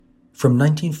From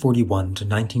 1941 to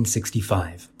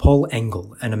 1965, Paul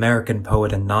Engel, an American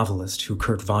poet and novelist who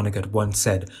Kurt Vonnegut once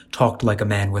said talked like a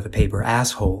man with a paper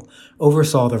asshole,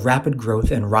 oversaw the rapid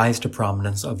growth and rise to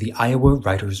prominence of the Iowa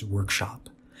Writers' Workshop.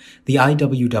 The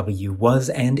IWW was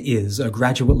and is a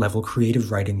graduate-level creative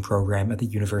writing program at the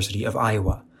University of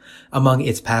Iowa. Among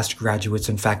its past graduates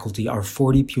and faculty are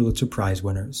 40 Pulitzer Prize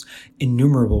winners,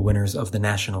 innumerable winners of the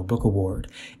National Book Award,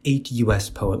 8 U.S.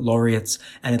 poet laureates,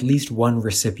 and at least one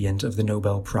recipient of the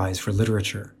Nobel Prize for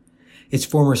Literature. Its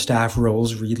former staff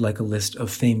rolls read like a list of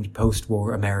famed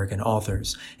post-war American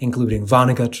authors, including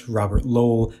Vonnegut, Robert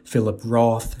Lowell, Philip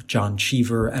Roth, John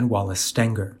Cheever, and Wallace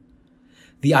Stenger.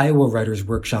 The Iowa Writers'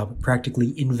 Workshop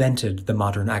practically invented the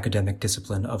modern academic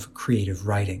discipline of creative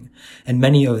writing, and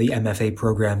many of the MFA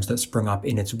programs that sprung up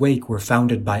in its wake were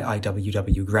founded by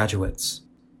IWW graduates.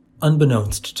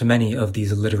 Unbeknownst to many of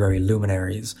these literary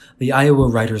luminaries, the Iowa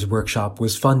Writers' Workshop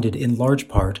was funded in large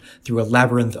part through a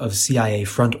labyrinth of CIA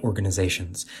front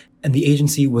organizations, and the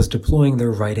agency was deploying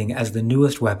their writing as the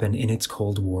newest weapon in its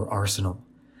Cold War arsenal.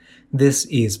 This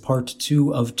is part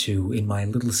 2 of 2 in my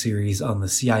little series on the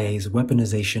CIA's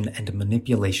weaponization and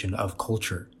manipulation of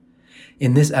culture.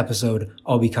 In this episode,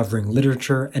 I'll be covering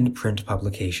literature and print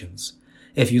publications.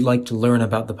 If you'd like to learn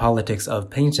about the politics of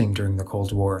painting during the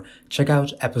Cold War, check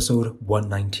out episode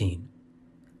 119.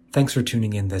 Thanks for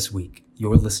tuning in this week.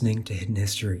 You're listening to Hidden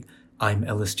History. I'm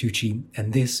Ellis Tucci,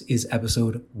 and this is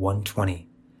episode 120.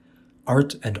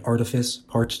 Art and Artifice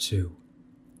Part 2.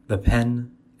 The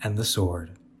Pen and the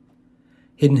Sword.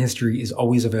 Hidden History is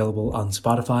always available on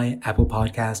Spotify, Apple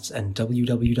Podcasts, and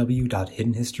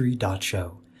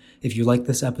www.hiddenhistory.show. If you like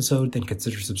this episode, then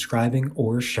consider subscribing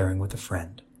or sharing with a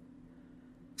friend.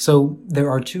 So,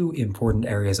 there are 2 important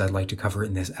areas I'd like to cover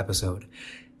in this episode.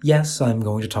 Yes, I'm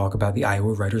going to talk about the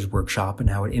Iowa Writers' Workshop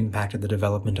and how it impacted the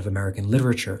development of American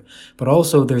literature, but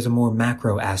also there's a more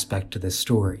macro aspect to this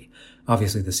story.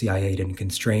 Obviously, the CIA didn't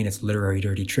constrain its literary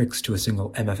dirty tricks to a single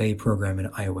MFA program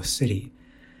in Iowa City.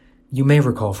 You may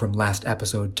recall from last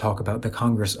episode talk about the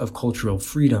Congress of Cultural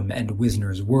Freedom and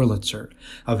Wisner's Wurlitzer,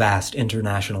 a vast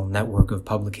international network of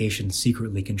publications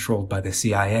secretly controlled by the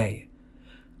CIA.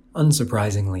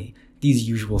 Unsurprisingly, these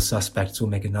usual suspects will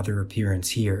make another appearance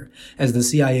here, as the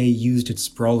CIA used its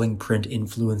sprawling print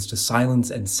influence to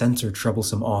silence and censor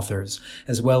troublesome authors,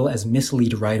 as well as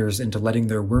mislead writers into letting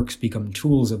their works become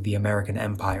tools of the American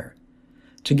empire.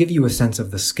 To give you a sense of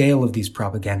the scale of these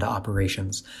propaganda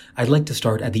operations, I'd like to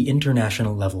start at the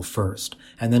international level first,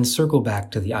 and then circle back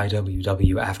to the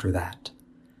IWW after that.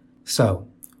 So,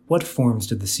 what forms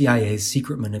did the CIA's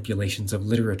secret manipulations of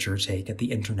literature take at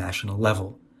the international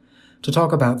level? To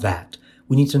talk about that,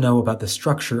 we need to know about the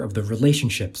structure of the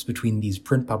relationships between these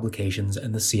print publications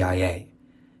and the CIA.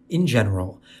 In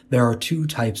general, there are 2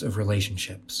 types of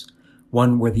relationships.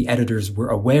 One where the editors were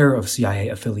aware of CIA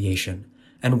affiliation,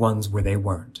 and ones where they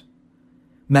weren't.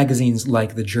 Magazines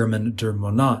like the German Der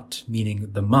Monat, meaning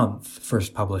the month,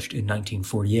 first published in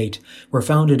 1948, were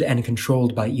founded and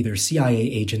controlled by either CIA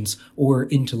agents or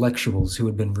intellectuals who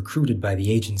had been recruited by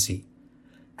the agency.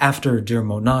 After Der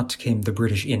Monat came the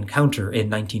British Encounter in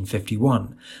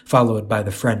 1951, followed by the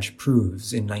French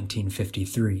Proofs in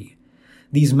 1953.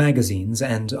 These magazines,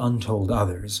 and untold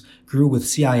others, grew with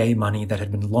CIA money that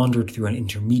had been laundered through an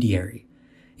intermediary.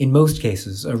 In most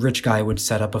cases, a rich guy would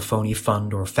set up a phony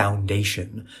fund or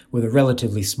foundation with a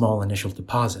relatively small initial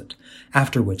deposit,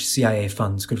 after which CIA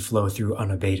funds could flow through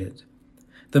unabated.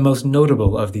 The most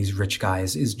notable of these rich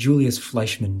guys is Julius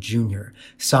Fleischmann Jr.,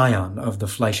 scion of the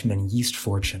Fleischmann yeast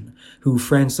fortune, who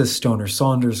Frances Stoner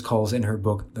Saunders calls in her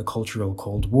book The Cultural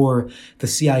Cold War the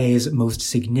CIA's most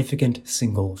significant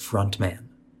single frontman.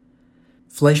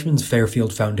 Fleischmann's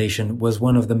Fairfield Foundation was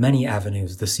one of the many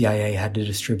avenues the CIA had to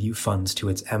distribute funds to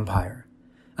its empire.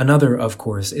 Another, of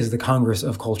course, is the Congress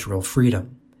of Cultural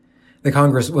Freedom. The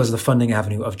Congress was the funding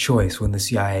avenue of choice when the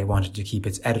CIA wanted to keep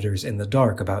its editors in the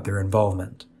dark about their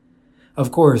involvement.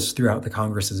 Of course, throughout the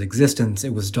Congress's existence,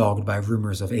 it was dogged by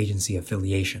rumors of agency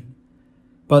affiliation.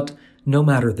 But no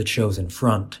matter the chosen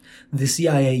front, the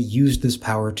CIA used this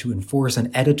power to enforce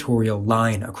an editorial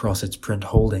line across its print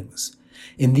holdings.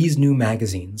 In these new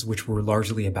magazines, which were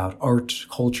largely about art,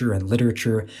 culture, and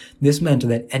literature, this meant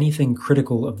that anything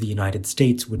critical of the United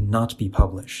States would not be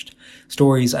published.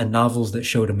 Stories and novels that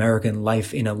showed American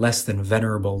life in a less than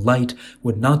venerable light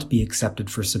would not be accepted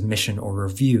for submission or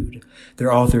reviewed,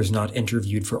 their authors not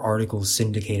interviewed for articles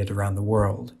syndicated around the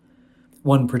world.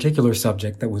 One particular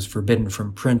subject that was forbidden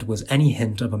from print was any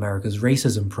hint of America's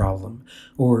racism problem,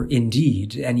 or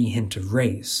indeed any hint of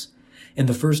race. In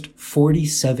the first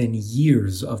 47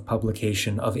 years of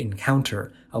publication of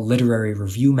Encounter, a literary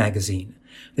review magazine,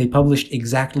 they published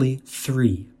exactly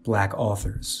 3 black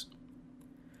authors.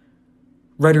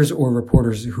 Writers or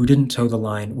reporters who didn't toe the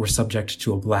line were subject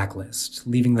to a blacklist,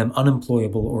 leaving them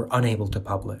unemployable or unable to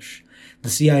publish. The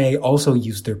CIA also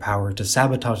used their power to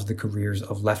sabotage the careers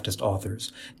of leftist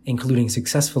authors, including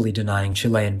successfully denying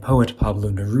Chilean poet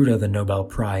Pablo Neruda the Nobel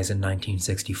Prize in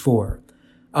 1964.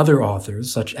 Other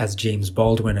authors, such as James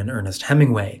Baldwin and Ernest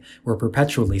Hemingway, were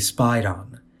perpetually spied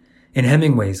on. In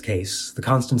Hemingway's case, the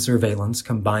constant surveillance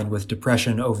combined with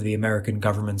depression over the American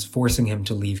government's forcing him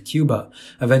to leave Cuba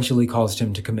eventually caused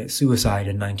him to commit suicide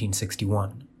in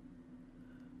 1961.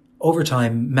 Over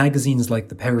time, magazines like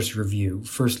the Paris Review,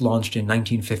 first launched in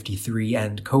 1953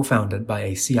 and co-founded by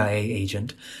a CIA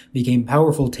agent, became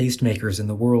powerful tastemakers in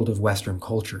the world of Western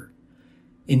culture.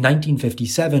 In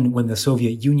 1957, when the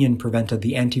Soviet Union prevented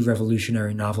the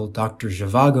anti-revolutionary novel Dr.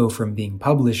 Zhivago from being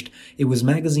published, it was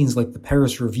magazines like the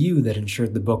Paris Review that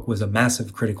ensured the book was a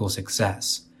massive critical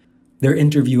success. Their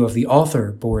interview of the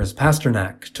author, Boris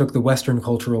Pasternak, took the Western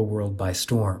cultural world by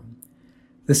storm.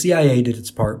 The CIA did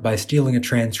its part by stealing a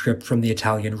transcript from the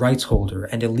Italian rights holder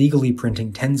and illegally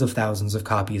printing tens of thousands of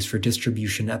copies for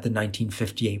distribution at the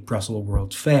 1958 Brussels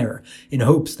World's Fair, in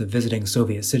hopes that visiting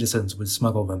Soviet citizens would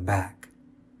smuggle them back.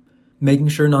 Making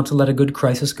sure not to let a good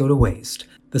crisis go to waste,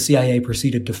 the CIA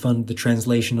proceeded to fund the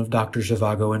translation of Dr.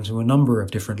 Zhivago into a number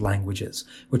of different languages,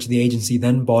 which the agency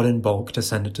then bought in bulk to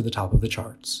send it to the top of the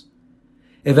charts.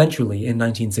 Eventually, in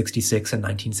 1966 and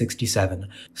 1967,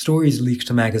 stories leaked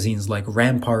to magazines like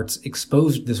Ramparts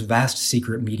exposed this vast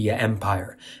secret media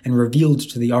empire and revealed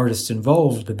to the artists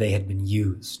involved that they had been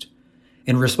used.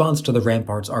 In response to the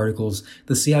Ramparts articles,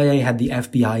 the CIA had the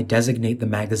FBI designate the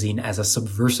magazine as a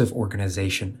subversive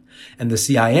organization, and the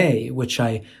CIA, which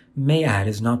I may add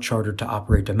is not chartered to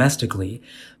operate domestically,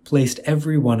 placed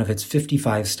every one of its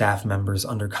 55 staff members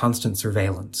under constant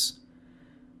surveillance.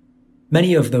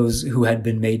 Many of those who had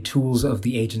been made tools of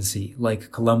the agency,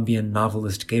 like Colombian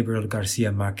novelist Gabriel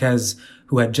Garcia Marquez,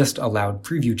 who had just allowed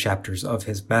preview chapters of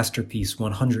his masterpiece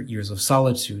 100 Years of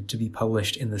Solitude to be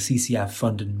published in the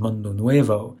CCF-funded Mundo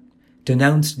Nuevo,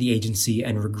 denounced the agency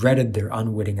and regretted their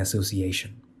unwitting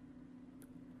association.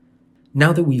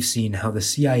 Now that we've seen how the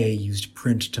CIA used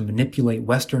print to manipulate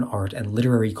Western art and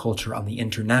literary culture on the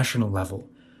international level,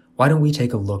 why don't we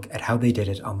take a look at how they did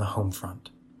it on the home front?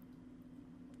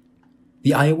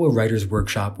 The Iowa Writers'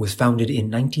 Workshop was founded in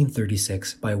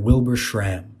 1936 by Wilbur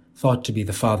Schramm, thought to be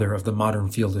the father of the modern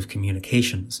field of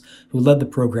communications, who led the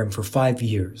program for 5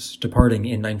 years, departing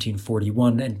in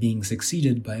 1941 and being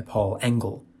succeeded by Paul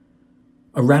Engel.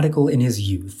 A radical in his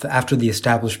youth, after the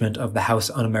establishment of the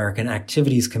House Un-American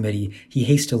Activities Committee, he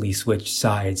hastily switched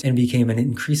sides and became an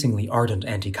increasingly ardent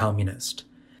anti-communist.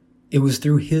 It was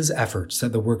through his efforts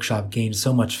that the workshop gained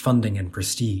so much funding and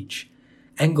prestige.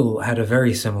 Engel had a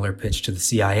very similar pitch to the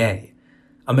CIA.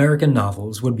 American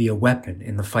novels would be a weapon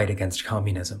in the fight against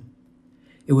communism.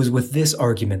 It was with this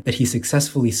argument that he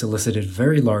successfully solicited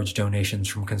very large donations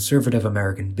from conservative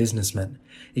American businessmen.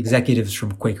 Executives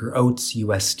from Quaker Oats,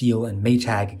 U.S. Steel, and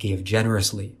Maytag gave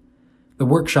generously. The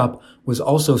workshop was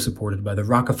also supported by the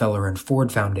Rockefeller and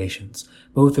Ford Foundations,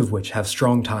 both of which have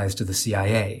strong ties to the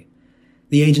CIA.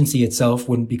 The agency itself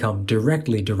wouldn't become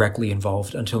directly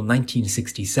involved until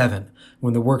 1967,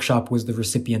 when the workshop was the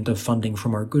recipient of funding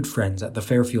from our good friends at the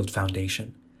Fairfield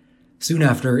Foundation. Soon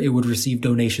after, it would receive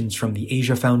donations from the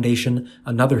Asia Foundation,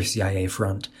 another CIA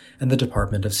front, and the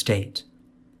Department of State.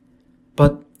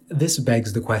 But this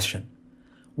begs the question,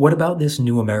 what about this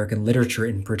new American literature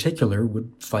in particular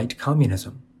would fight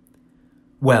communism?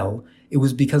 Well, it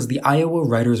was because the Iowa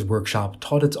Writers' Workshop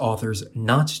taught its authors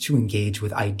not to engage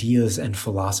with ideas and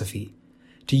philosophy.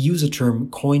 To use a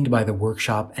term coined by the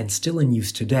workshop and still in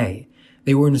use today,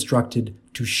 they were instructed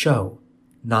to show,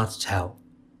 not tell.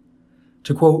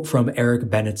 To quote from Eric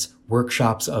Bennett's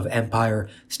Workshops of Empire,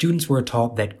 students were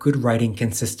taught that good writing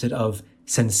consisted of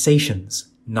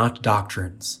sensations, not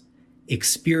doctrines,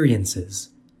 experiences,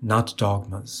 not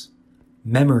dogmas,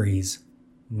 memories,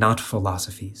 not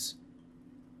philosophies.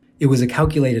 It was a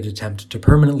calculated attempt to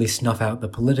permanently snuff out the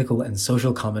political and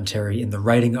social commentary in the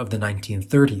writing of the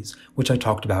 1930s, which I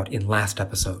talked about in last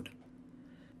episode.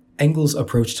 Engel's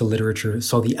approach to literature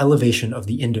saw the elevation of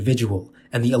the individual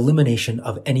and the elimination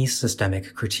of any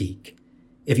systemic critique.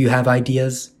 If you have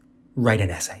ideas, write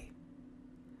an essay.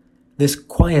 This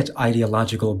quiet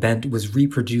ideological bent was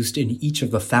reproduced in each of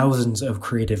the thousands of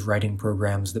creative writing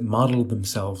programs that modeled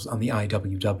themselves on the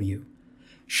IWW.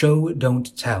 Show,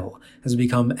 don't tell has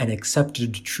become an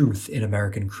accepted truth in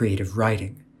American creative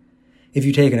writing. If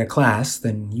you've taken a class,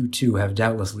 then you too have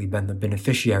doubtlessly been the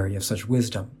beneficiary of such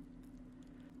wisdom.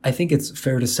 I think it's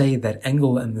fair to say that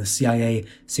Engel and the CIA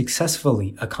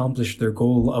successfully accomplished their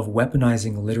goal of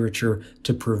weaponizing literature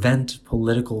to prevent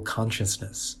political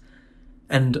consciousness.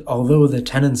 And although the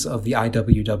tenets of the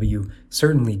IWW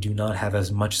certainly do not have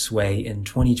as much sway in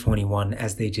 2021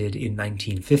 as they did in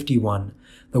 1951,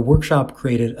 the workshop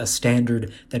created a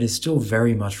standard that is still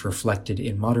very much reflected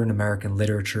in modern American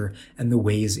literature and the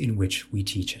ways in which we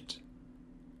teach it.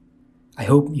 I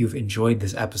hope you've enjoyed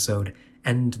this episode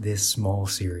and this small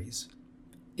series.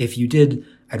 If you did,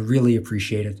 I'd really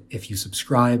appreciate it if you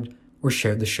subscribed or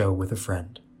shared the show with a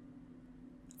friend.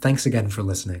 Thanks again for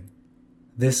listening.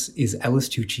 This is Ellis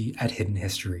Tucci at Hidden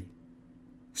History,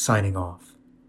 signing off.